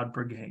points allowed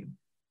per game.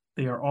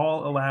 They are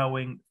all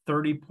allowing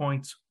 30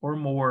 points or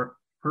more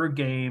per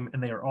game,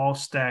 and they are all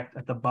stacked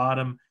at the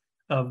bottom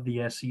of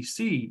the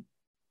SEC.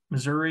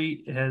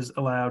 Missouri has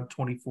allowed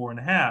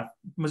 24.5.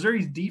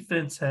 Missouri's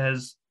defense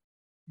has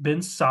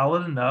been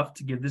solid enough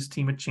to give this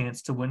team a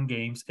chance to win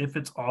games if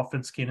its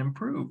offense can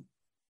improve.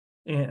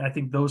 And I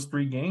think those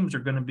 3 games are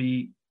going to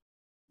be,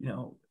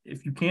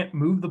 if you can't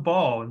move the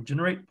ball and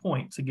generate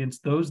points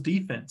against those 3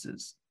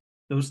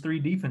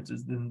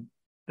 defenses, then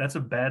that's a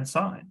bad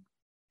sign.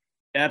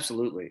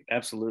 Absolutely.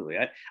 Absolutely.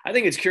 I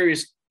think it's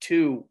curious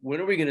too. When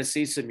are we going to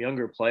see some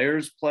younger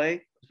players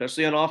play,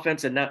 especially on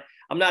offense? And not,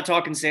 I'm not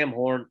talking Sam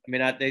Horn. I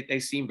mean, they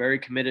seem very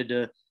committed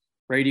to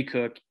Brady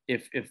Cook.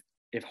 If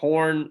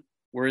Horn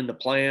were in the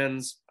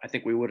plans, I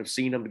think we would have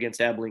seen him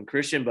against Abilene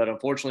Christian. But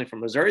unfortunately for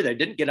Missouri, they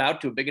didn't get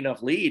out to a big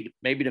enough lead,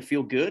 maybe to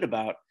feel good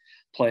about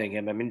playing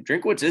him. I mean,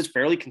 Drinkwitz is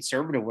fairly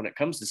conservative when it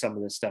comes to some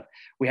of this stuff.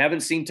 We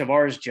haven't seen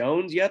Tavares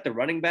Jones yet, the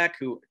running back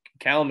who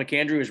Callum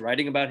McAndrew is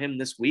writing about him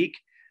this week.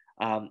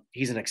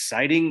 He's an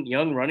exciting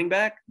young running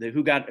back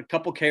who got a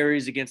couple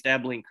carries against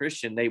Abilene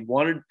Christian.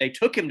 They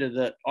took him to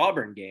the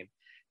Auburn game.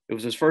 It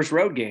was his first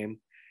road game.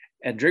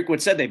 And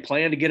Drinkwitz said they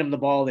planned to get him the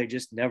ball. They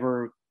just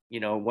never,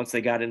 once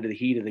they got into the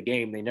heat of the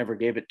game, they never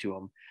gave it to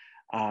him.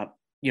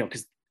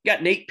 Because you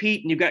got Nate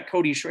Pete and you've got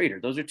Cody Schrader.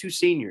 Those are two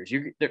seniors.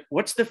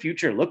 What's the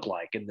future look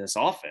like in this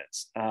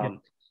offense?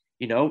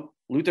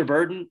 Luther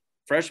Burden,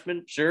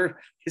 freshman, sure.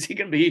 Is he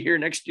going to be here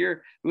next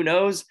year? Who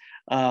knows?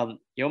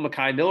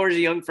 Mekhi Miller is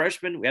a young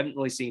freshman. We haven't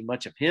really seen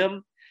much of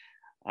him.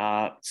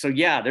 I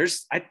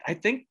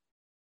think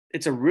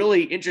it's a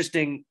really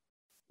interesting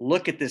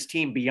look at this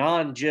team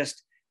beyond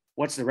just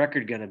what's the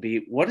record going to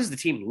be. What does the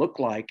team look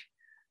like?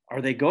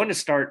 Are they going to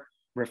start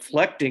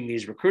reflecting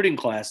these recruiting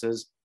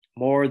classes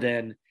more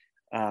than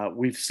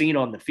we've seen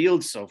on the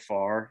field so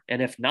far?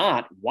 And if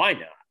not, why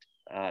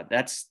not?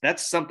 That's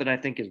something I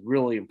think is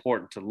really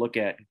important to look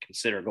at and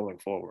consider going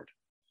forward.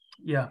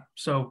 Yeah.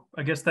 So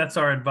I guess that's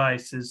our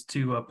advice, is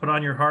to put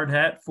on your hard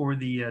hat for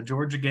the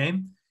Georgia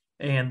game.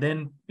 And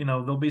then,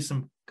 there'll be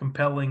some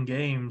compelling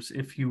games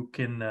if you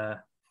can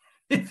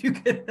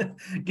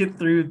get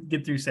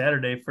through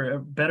Saturday for a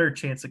better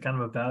chance to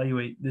kind of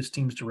evaluate this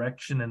team's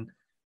direction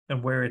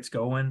and where it's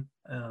going.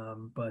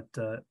 But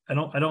I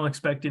don't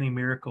expect any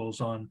miracles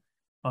on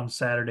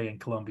Saturday in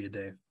Columbia,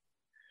 Dave.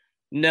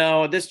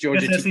 No, this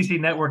Georgia SEC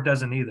Network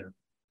doesn't either.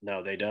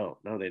 No, they don't.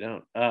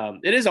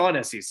 It is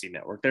on SEC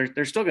Network.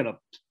 They're still going to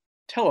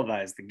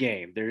televise the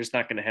game. They're just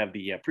not going to have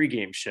the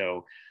pregame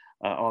show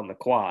on the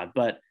quad.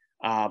 But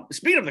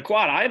speaking of the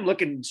quad,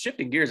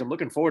 shifting gears. I'm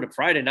looking forward to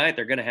Friday night.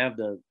 They're going to have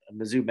the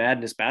Mizzou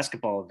Madness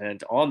basketball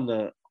event on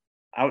the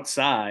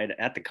outside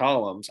at the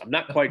columns. I'm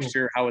not quite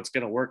sure how it's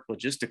going to work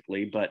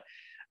logistically, but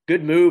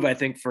good move, I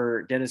think,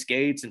 for Dennis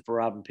Gates and for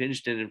Robin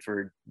Pingeton and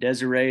for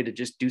Desiree to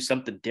just do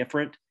something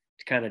different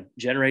to kind of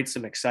generate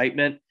some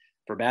excitement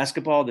for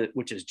basketball,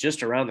 which is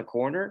just around the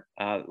corner.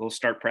 We'll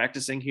start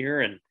practicing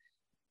here and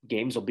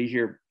games will be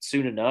here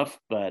soon enough.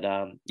 But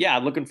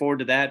looking forward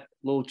to that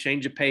little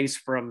change of pace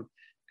from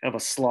kind of a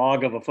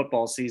slog of a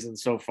football season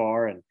so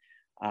far. And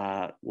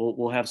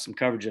we'll have some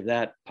coverage of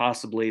that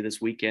possibly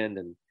this weekend.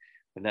 And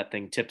when that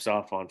thing tips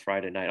off on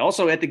Friday night.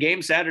 Also at the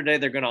game Saturday,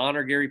 they're going to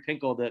honor Gary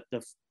Pinkel,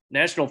 the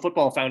National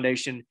Football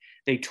Foundation.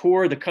 They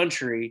tour the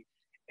country,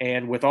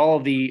 and with all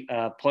of the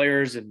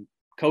players and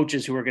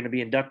coaches who are going to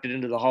be inducted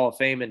into the Hall of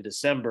Fame in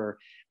December,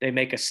 they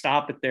make a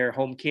stop at their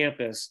home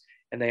campus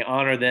and they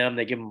honor them.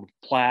 They give them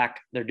a plaque.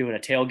 They're doing a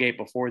tailgate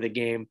before the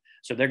game.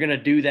 So they're going to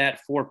do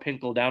that for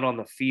Pinkel down on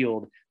the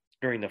field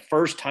during the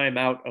first time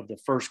out of the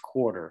first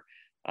quarter.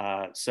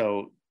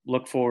 So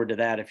look forward to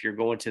that if you're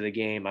going to the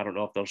game. I don't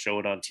know if they'll show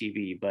it on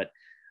TV, but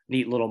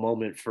neat little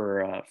moment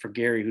for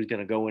Gary, who's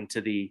going to go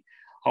into the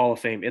Hall of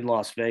Fame in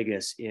Las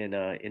Vegas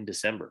in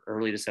December,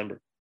 early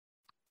December.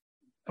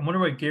 I wonder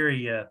what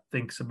Gary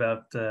thinks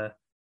about the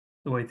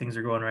way things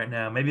are going right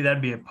now. Maybe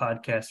that'd be a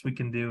podcast we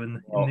can do in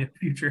the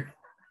future.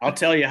 I'll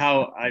tell you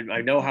how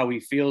I know how he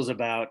feels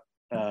about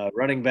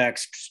running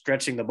backs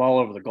stretching the ball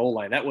over the goal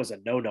line. That was a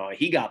no-no.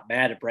 He got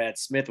mad at Brad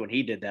Smith when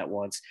he did that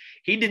once.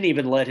 He didn't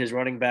even let his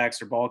running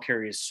backs or ball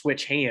carriers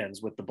switch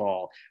hands with the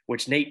ball,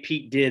 which Nate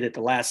Pete did at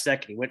the last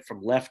second. He went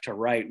from left to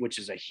right, which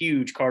is a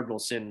huge cardinal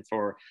sin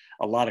for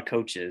a lot of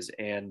coaches.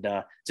 And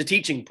it's a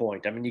teaching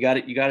point. I mean, you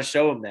got to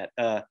show him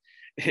that.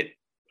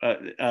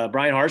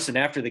 Brian Harsin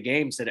after the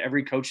game said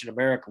every coach in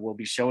America will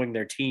be showing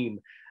their team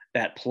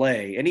that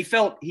play. And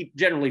he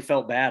generally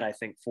felt bad, I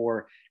think,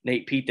 for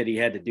Nate Pete that he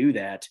had to do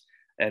that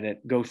and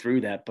go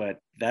through that. But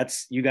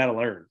you got to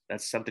learn.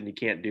 That's something you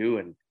can't do.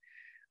 And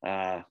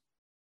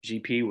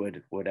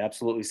GP would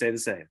absolutely say the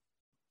same.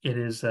 It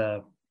is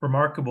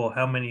remarkable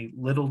how many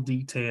little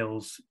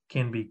details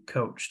can be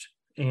coached.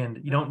 And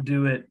you don't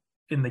do it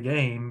in the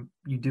game.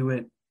 You do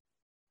it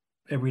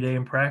every day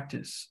in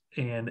practice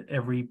and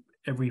every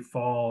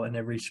fall and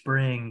every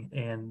spring.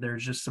 And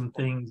there's just some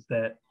things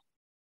that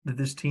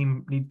this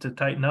team needs to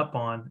tighten up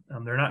on.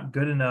 They're not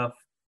good enough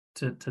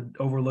to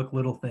overlook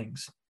little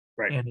things.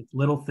 Right. And it's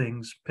little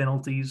things,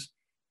 penalties,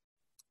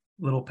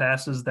 little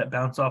passes that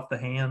bounce off the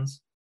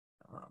hands,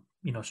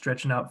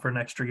 stretching out for an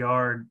extra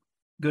yard,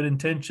 good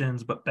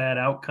intentions, but bad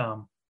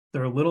outcome.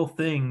 There are little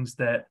things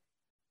that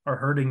are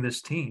hurting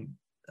this team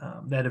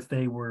that if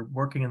they were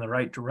working in the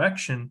right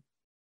direction,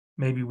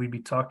 maybe we'd be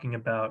talking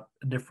about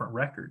a different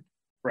record.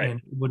 Right. And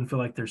it wouldn't feel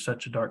like there's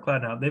such a dark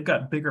cloud. Now, they've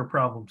got bigger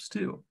problems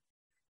too,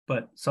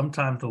 but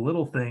sometimes the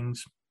little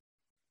things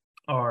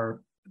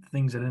are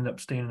things that end up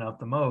standing out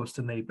the most,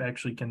 and they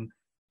actually can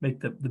make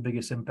the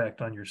biggest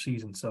impact on your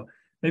season. So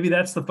maybe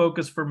that's the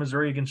focus for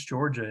Missouri against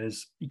Georgia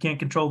is you can't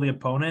control the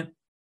opponent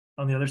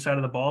on the other side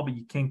of the ball, but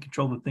you can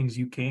control the things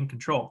you can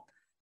control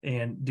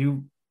and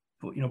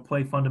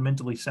play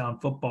fundamentally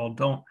sound football.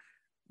 Don't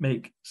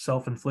make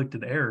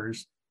self-inflicted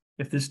errors.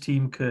 If this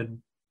team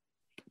could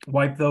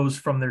wipe those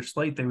from their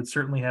slate, they would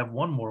certainly have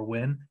one more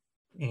win,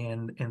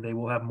 and they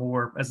will have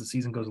more as the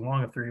season goes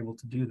along if they're able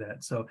to do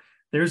that. So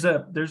there's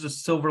a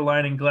silver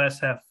lining, glass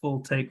half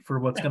full take for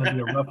what's going to be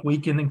a rough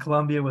weekend in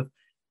Columbia with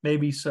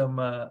maybe some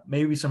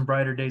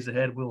brighter days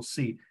ahead. We'll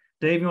see.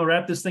 Dave, we'll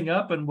wrap this thing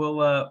up and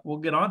we'll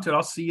get on to it.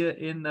 I'll see you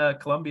in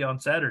Columbia on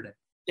Saturday.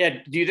 Yeah.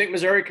 Do you think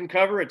Missouri can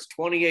cover? It's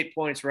 28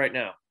 points right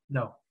now.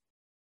 No.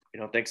 You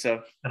don't think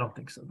so? I don't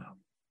think so, no.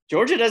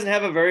 Georgia doesn't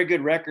have a very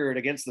good record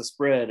against the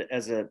spread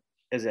as a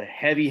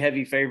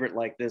heavy favorite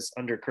like this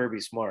under Kirby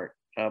Smart.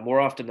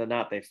 More often than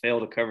not, they fail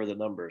to cover the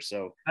numbers.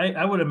 So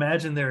I would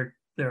imagine there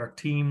are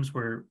teams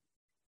where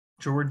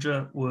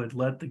Georgia would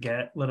let up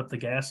the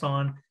gas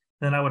on.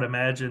 Then I would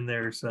imagine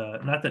there's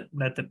not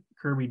that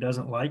Kirby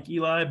doesn't like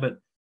Eli, but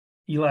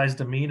Eli's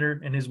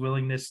demeanor and his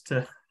willingness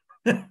to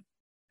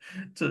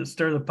to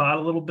stir the pot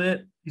a little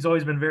bit. He's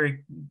always been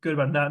very good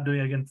about not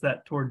doing against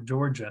that toward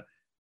Georgia.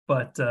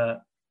 But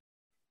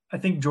I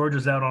think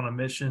Georgia's out on a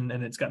mission,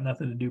 and it's got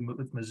nothing to do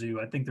with Mizzou.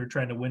 I think they're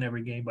trying to win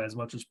every game by as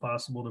much as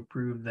possible to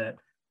prove that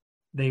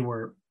they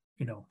were,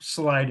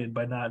 slighted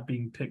by not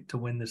being picked to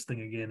win this thing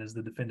again as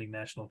the defending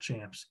national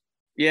champs.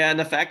 Yeah, and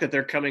the fact that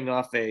they're coming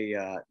off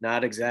a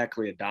not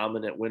exactly a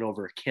dominant win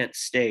over Kent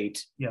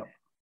State. Yeah.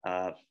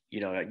 That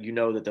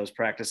those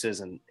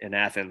practices in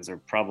Athens are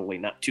probably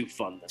not too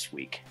fun this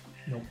week.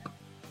 Nope.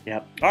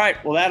 Yep. All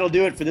right. Well, that'll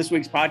do it for this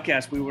week's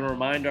podcast. We want to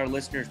remind our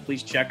listeners,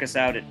 please check us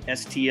out at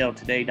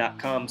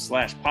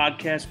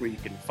stltoday.com/podcast, where you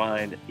can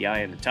find the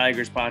Eye on the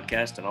Tigers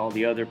podcast and all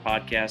the other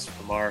podcasts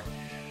from our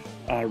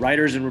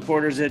writers and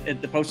reporters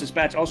at the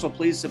Post-Dispatch. Also,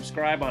 please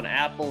subscribe on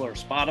Apple or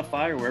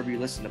Spotify or wherever you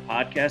listen to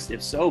podcasts.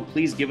 If so,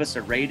 please give us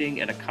a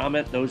rating and a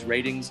comment. Those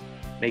ratings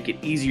make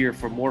it easier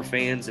for more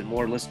fans and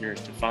more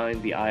listeners to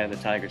find the Eye on the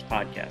Tigers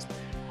podcast.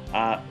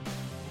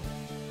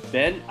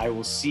 Ben, I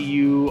will see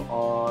you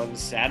on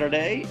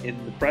Saturday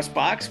in the press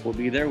box. We'll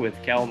be there with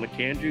Cal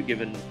McAndrew,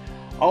 giving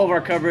all of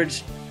our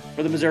coverage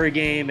for the Missouri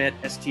game at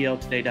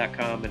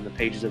stltoday.com and the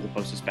pages of the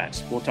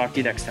Post-Dispatch. We'll talk to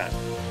you next time.